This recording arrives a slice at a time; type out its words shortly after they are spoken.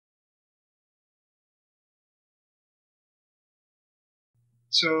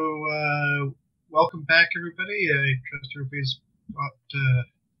Welcome back, everybody. I trust everybody's got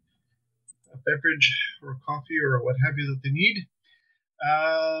a beverage or a coffee or what have you that they need.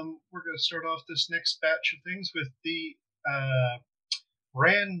 We're going to start off this next batch of things with the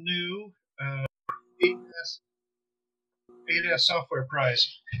brand new ADASS Software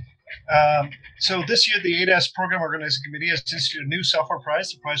Prize. So this year, the ADASS Program Organizing Committee has instituted a new software prize.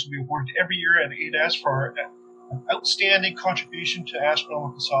 The prize will be awarded every year at ADASS for an outstanding contribution to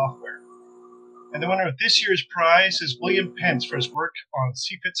astronomical software. And the winner of this year's prize is William Pence for his work on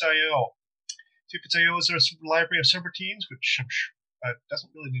CFITSIO. CFITSIO is a library of subroutines, which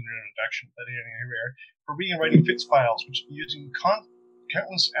doesn't really need an introduction, but anyway, for reading and writing FITS files, which using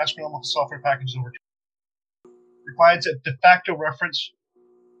countless astronomical software packages over time. Provides a de facto reference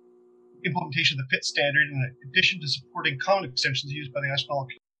implementation of the FITS standard in addition to supporting common extensions used by the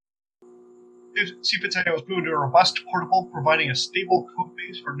astronomical. CFITSIO is proven to be robust, portable, providing a stable code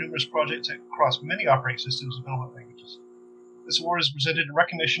base for numerous projects across many operating systems and development languages. This award is presented in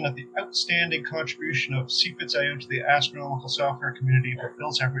recognition of the outstanding contribution of CFITSIO to the astronomical software community for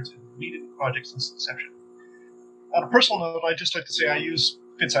Bill's efforts in leading projects since inception. On a personal note, I'd just like to say I use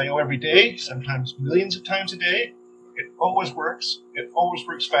FITSIO every day, sometimes millions of times a day. It always works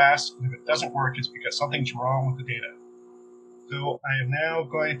fast, and if it doesn't work, it's because something's wrong with the data. So I am now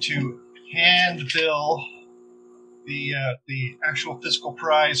going to hand Bill the actual physical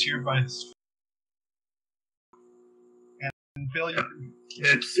prize here by this. And Bill, you can...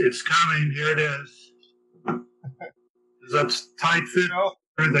 It's coming. Here it is. It's a tight fit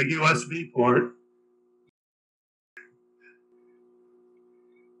for the USB port.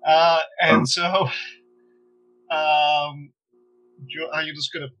 Are you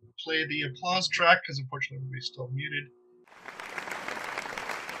just going to play the applause track? Because unfortunately everybody's still muted.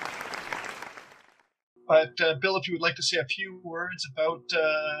 But Bill, if you would like to say a few words about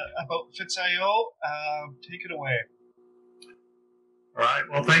FITSIO, take it away. All right.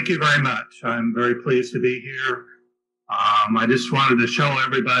 Well, thank you very much. I'm very pleased to be here. I just wanted to show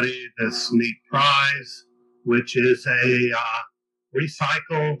everybody this neat prize, which is a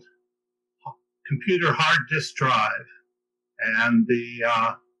recycled computer hard disk drive. And the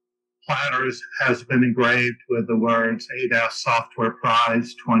platter has been engraved with the words ADASS Software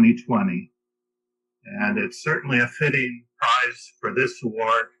Prize 2020. And it's certainly a fitting prize for this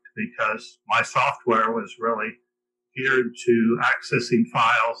award because my software was really geared to accessing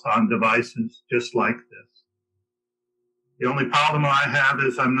files on devices just like this. The only problem I have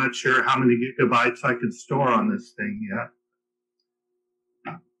is I'm not sure how many gigabytes I can store on this thing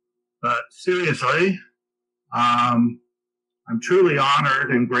yet. But seriously, I'm truly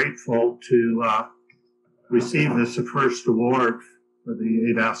honored and grateful to receive this first award for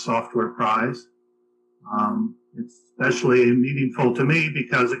the ADASS Software Prize. It's especially meaningful to me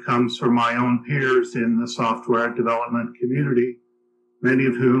because it comes from my own peers in the software development community, many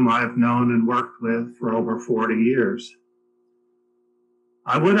of whom I've known and worked with for over 40 years.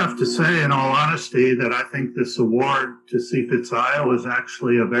 I would have to say, in all honesty, that I think this award to CFITSIO is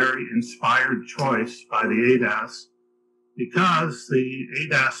actually a very inspired choice by the ADASS because the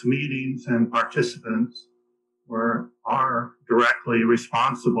ADASS meetings and participants are directly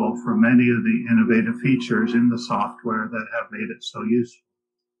responsible for many of the innovative features in the software that have made it so useful.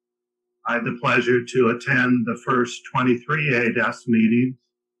 I had the pleasure to attend the first 23 ADASS meetings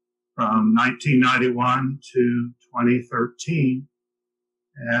from 1991 to 2013,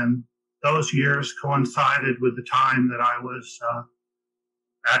 and those years coincided with the time that I was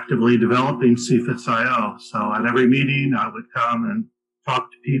actively developing CFITSIO. So at every meeting, I would come and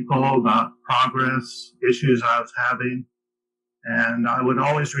talk to people about progress, issues I was having, and I would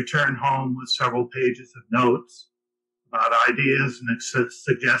always return home with several pages of notes about ideas and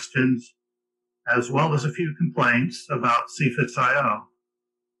suggestions, as well as a few complaints about CFITSIO.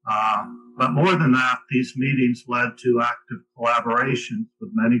 But more than that, these meetings led to active collaborations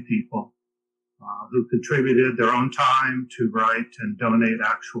with many people who contributed their own time to write and donate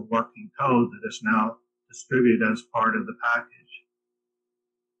actual working code that is now distributed as part of the package.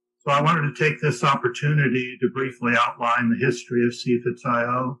 So I wanted to take this opportunity to briefly outline the history of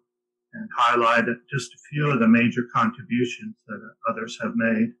CFITSIO and highlight just a few of the major contributions that others have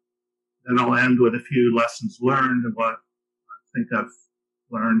made. Then I'll end with a few lessons learned and what I think I've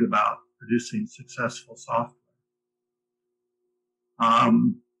learned about producing successful software.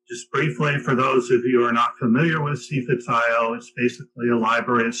 Just briefly, for those of you who are not familiar with CFITSIO, it's basically a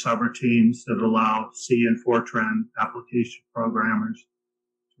library of subroutines that allow C and Fortran application programmers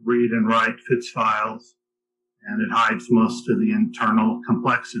read and write FITS files, and it hides most of the internal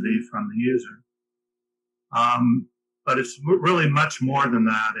complexity from the user. but it's really much more than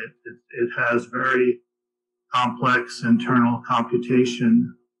that. It has very complex internal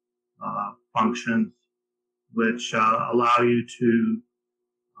computation functions which allow you to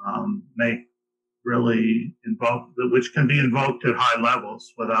make really which can be invoked at high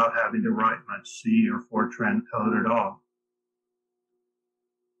levels without having to write much C or Fortran code at all.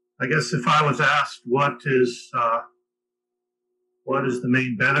 I guess if I was asked what is the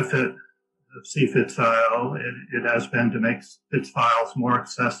main benefit of CFITSIO, it has been to make FITS files more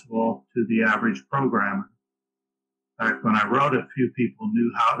accessible to the average programmer. In fact, when I wrote it, few people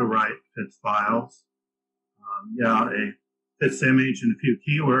knew how to write FITS files. A FITS image and a few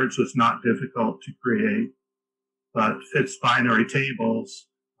keywords was not difficult to create, but FITS binary tables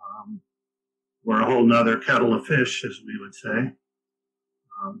were a whole nother kettle of fish, as we would say.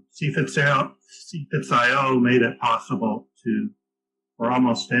 CFITSIO made it possible for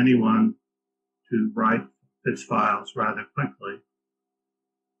almost anyone to write FITS files rather quickly.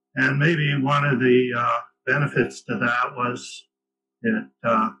 And maybe one of the benefits to that was it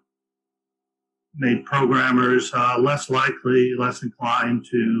made programmers less inclined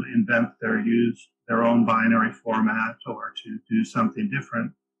to invent their own binary format or to do something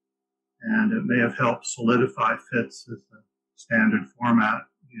different. And it may have helped solidify FITS as the standard format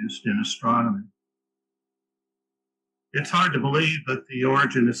used in astronomy. It's hard to believe, but the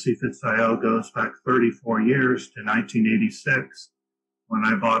origin of CFITSIO goes back 34 years to 1986, when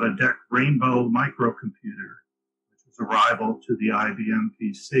I bought a DEC Rainbow microcomputer, which was a rival to the IBM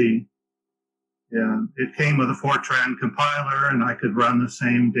PC. And it came with a Fortran compiler, and I could run the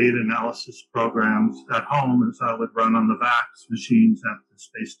same data analysis programs at home as I would run on the VAX machines at the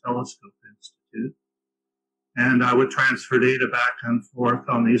Space Telescope Institute. And I would transfer data back and forth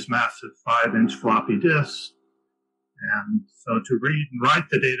on these massive 5-inch floppy disks. And so to read and write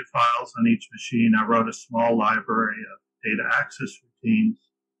the data files on each machine, I wrote a small library of data access routines.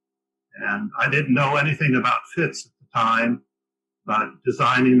 And I didn't know anything about FITS at the time, but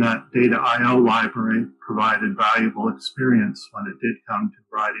designing that data I/O library provided valuable experience when it did come to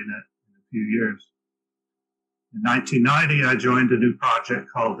writing it in a few years. In 1990, I joined a new project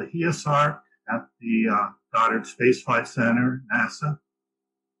called the HEASARC at the Goddard Space Flight Center, NASA.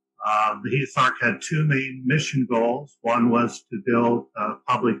 The HEASARC had two main mission goals. One was to build a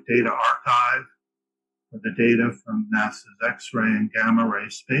public data archive for the data from NASA's X-ray and gamma-ray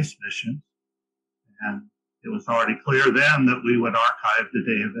space missions. And it was already clear then that we would archive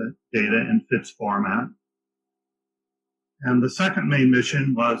the data in FITS format. And the second main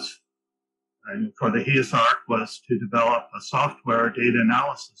mission was, for the HEASARC, was to develop a software data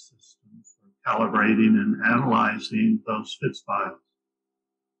analysis system for calibrating and analyzing those FITS files.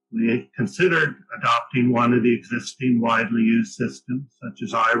 We considered adopting one of the existing widely used systems, such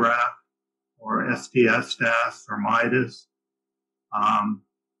as IRAF or STS-DAS or MIDAS.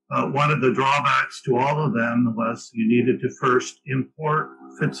 But one of the drawbacks to all of them was you needed to first import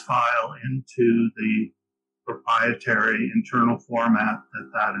FITS file into the proprietary internal format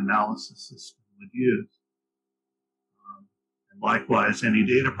that analysis system would use. And likewise, any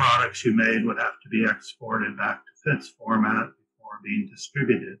data products you made would have to be exported back to FITS format before being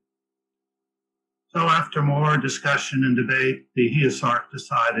distributed. So after more discussion and debate, the HEASARC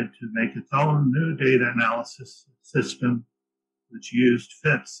decided to make its own new data analysis system, which used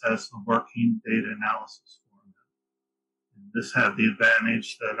FITS as the working data analysis format. And this had the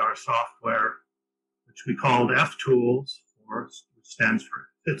advantage that our software, which we called F-Tools, which stands for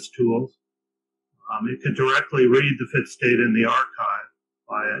FITS Tools, it could directly read the FITS data in the archive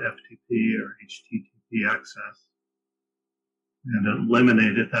via FTP or HTTP access. And it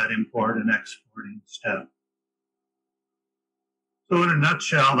eliminated that import and exporting step. So in a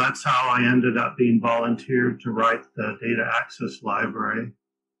nutshell, that's how I ended up being volunteered to write the data access library,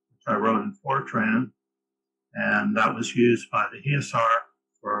 which I wrote in Fortran. And that was used by the HEASARC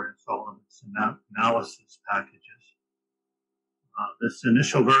for all of its analysis packages. This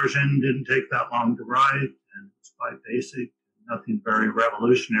initial version didn't take that long to write, and it's quite basic, nothing very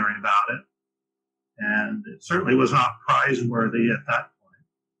revolutionary about it. And it certainly was not prize-worthy at that point.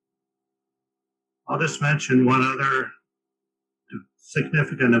 I'll just mention one other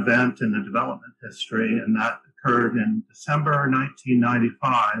significant event in the development history, and that occurred in December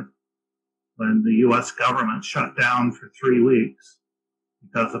 1995, when the US government shut down for 3 weeks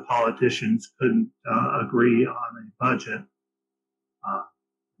because the politicians couldn't agree on a budget.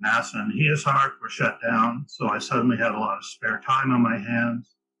 NASA and HEASARC were shut down, so I suddenly had a lot of spare time on my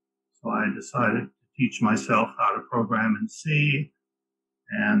hands. So I decided to teach myself how to program in C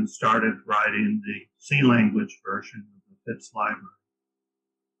and started writing the C language version of the FITS library.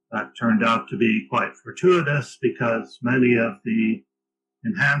 That turned out to be quite fortuitous because many of the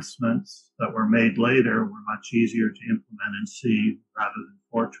enhancements that were made later were much easier to implement in C rather than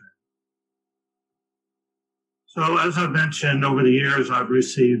Fortran. So as I've mentioned, over the years, I've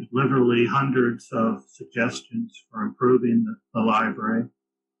received literally hundreds of suggestions for improving the library.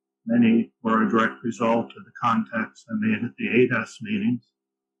 Many were a direct result of the contacts I made at the ADASS meetings.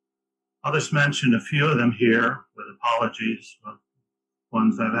 I'll just mention a few of them here with apologies for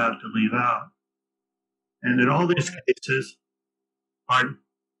ones I've had to leave out. And in all these cases, pardon?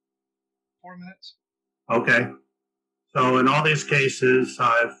 4 minutes. Okay. So in all these cases,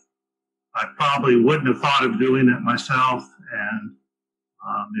 I probably wouldn't have thought of doing it myself, and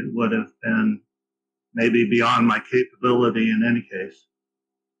it would have been maybe beyond my capability in any case.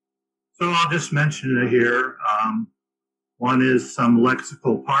 So I'll just mention it here. One is some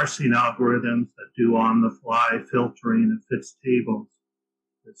lexical parsing algorithms that do on-the-fly filtering of fixed tables.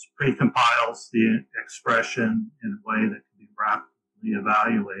 This precompiles the expression in a way that can be rapidly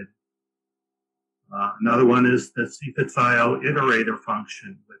evaluated. Another one is the CFITSIO iterator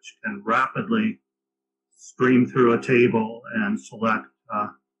function, which can rapidly stream through a table and select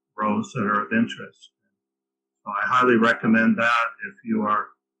rows that are of interest. So I highly recommend that if you are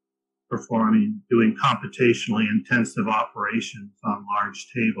doing computationally intensive operations on large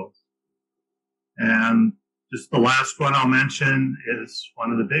tables. And just the last one I'll mention is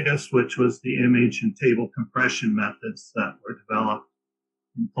one of the biggest, which was the image and table compression methods that were developed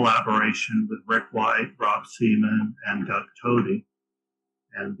in collaboration with Rick White, Rob Seaman, and Doug Tody.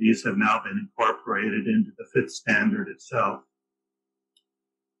 And these have now been incorporated into the FIT standard itself.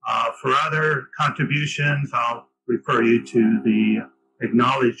 For other contributions, I'll refer you to the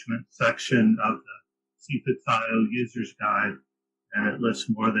acknowledgement section of the CFITSIO Users Guide, and it lists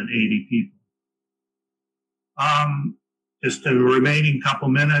more than 80 people. Just in the remaining couple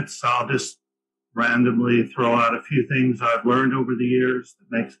minutes, I'll just randomly throw out a few things I've learned over the years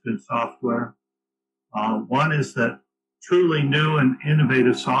that makes good software. One is that truly new and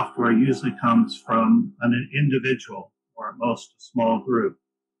innovative software usually comes from an individual, or at most a small group,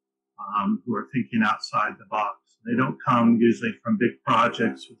 who are thinking outside the box. They don't come usually from big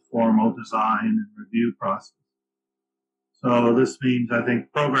projects with formal design and review process. So this means I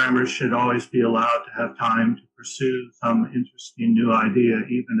think programmers should always be allowed to have time to pursue some interesting new idea,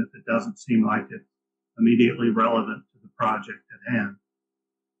 even if it doesn't seem like it's immediately relevant to the project at hand.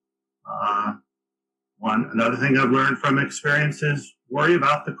 Another thing I've learned from experience is worry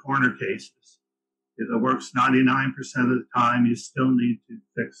about the corner cases. If it works 99% of the time, you still need to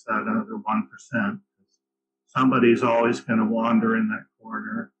fix that other 1%. Somebody's always going to wander in that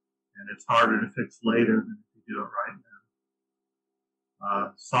corner, and it's harder to fix later than if you do it right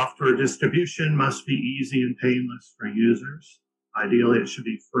now. Software distribution must be easy and painless for users. Ideally, it should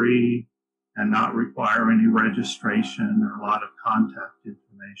be free and not require any registration or a lot of contact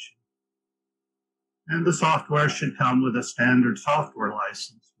information. And the software should come with a standard software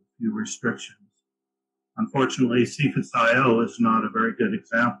license with few restrictions. Unfortunately, CFITSIO is not a very good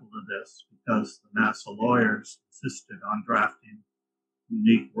example of this because the NASA lawyers insisted on drafting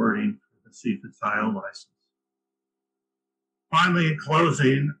unique wording for the CFITSIO license. Finally, in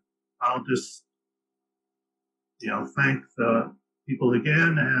closing, I'll just thank the people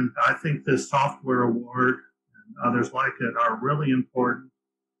again, and I think this software award and others like it are really important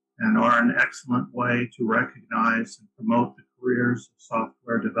and are an excellent way to recognize and promote the careers of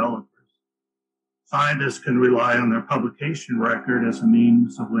software developers. Scientists can rely on their publication record as a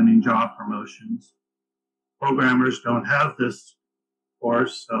means of winning job promotions. Programmers don't have this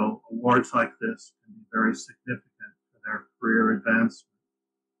course, so awards like this can be very significant for their career advancement.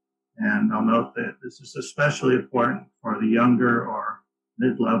 And I'll note that this is especially important for the younger or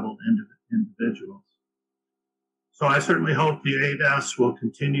mid-level individuals. So I certainly hope the ADASS will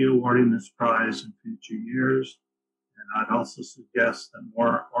continue awarding this prize in future years. And I'd also suggest that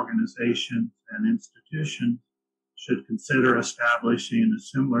more organizations and institutions should consider establishing a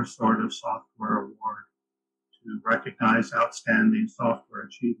similar sort of software award to recognize outstanding software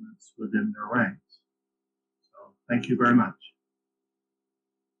achievements within their ranks. So thank you very much.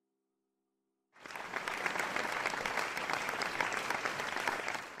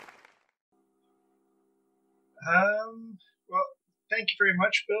 Well, thank you very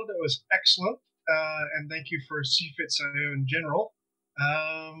much, Bill. That was excellent. And thank you for CFITSIO in general.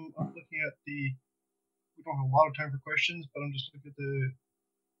 I'm looking at we don't have a lot of time for questions, but I'm just looking at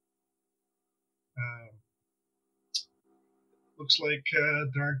looks like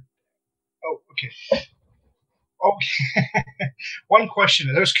there aren't, oh, okay. Okay. One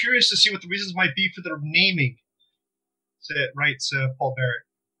question. I was curious to see what the reasons might be for the naming, writes Paul Barrett.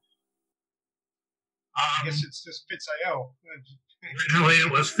 I guess it's just FITSIO. Originally,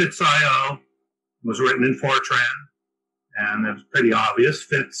 it was FITSIO. It was written in Fortran, and it was pretty obvious,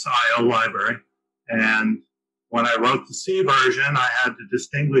 FITSIO library. And when I wrote the C version, I had to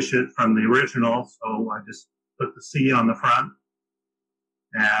distinguish it from the original, so I just put the C on the front.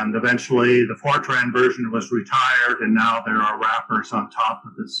 And eventually, the Fortran version was retired, and now there are wrappers on top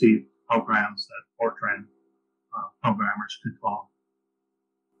of the C programs that Fortran programmers could call.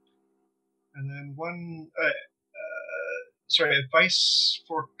 And then advice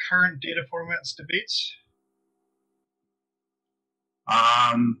for current data formats debates.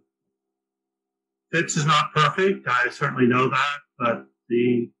 FITS is not perfect. I certainly know that, but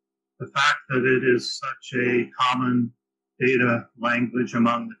the fact that it is such a common data language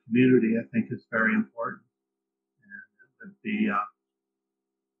among the community, I think, is very important. And it would be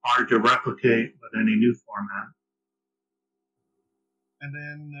hard to replicate with any new format. And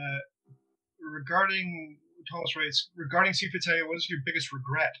then regarding Thomas writes, regarding CFITSIO, what is your biggest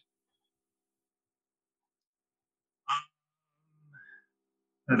regret?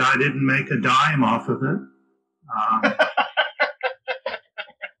 That I didn't make a dime off of it.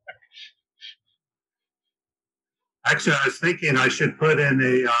 Actually, I was thinking I should put in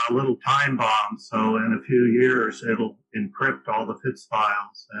a little time bomb, so in a few years it'll encrypt all the FITS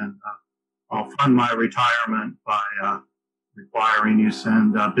files, and I'll fund my retirement by requiring you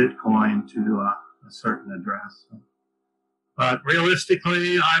send Bitcoin to a certain address. But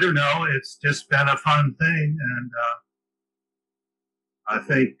realistically, I don't know. It's just been a fun thing, and I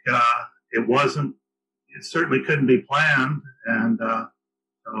think it certainly couldn't be planned, and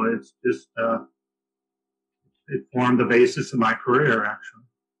so it's just, it formed the basis of my career, actually.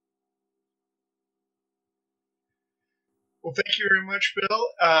 Well, thank you very much, Bill.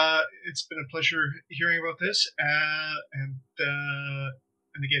 It's been a pleasure hearing about this, and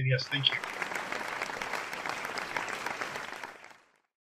again, yes, thank you.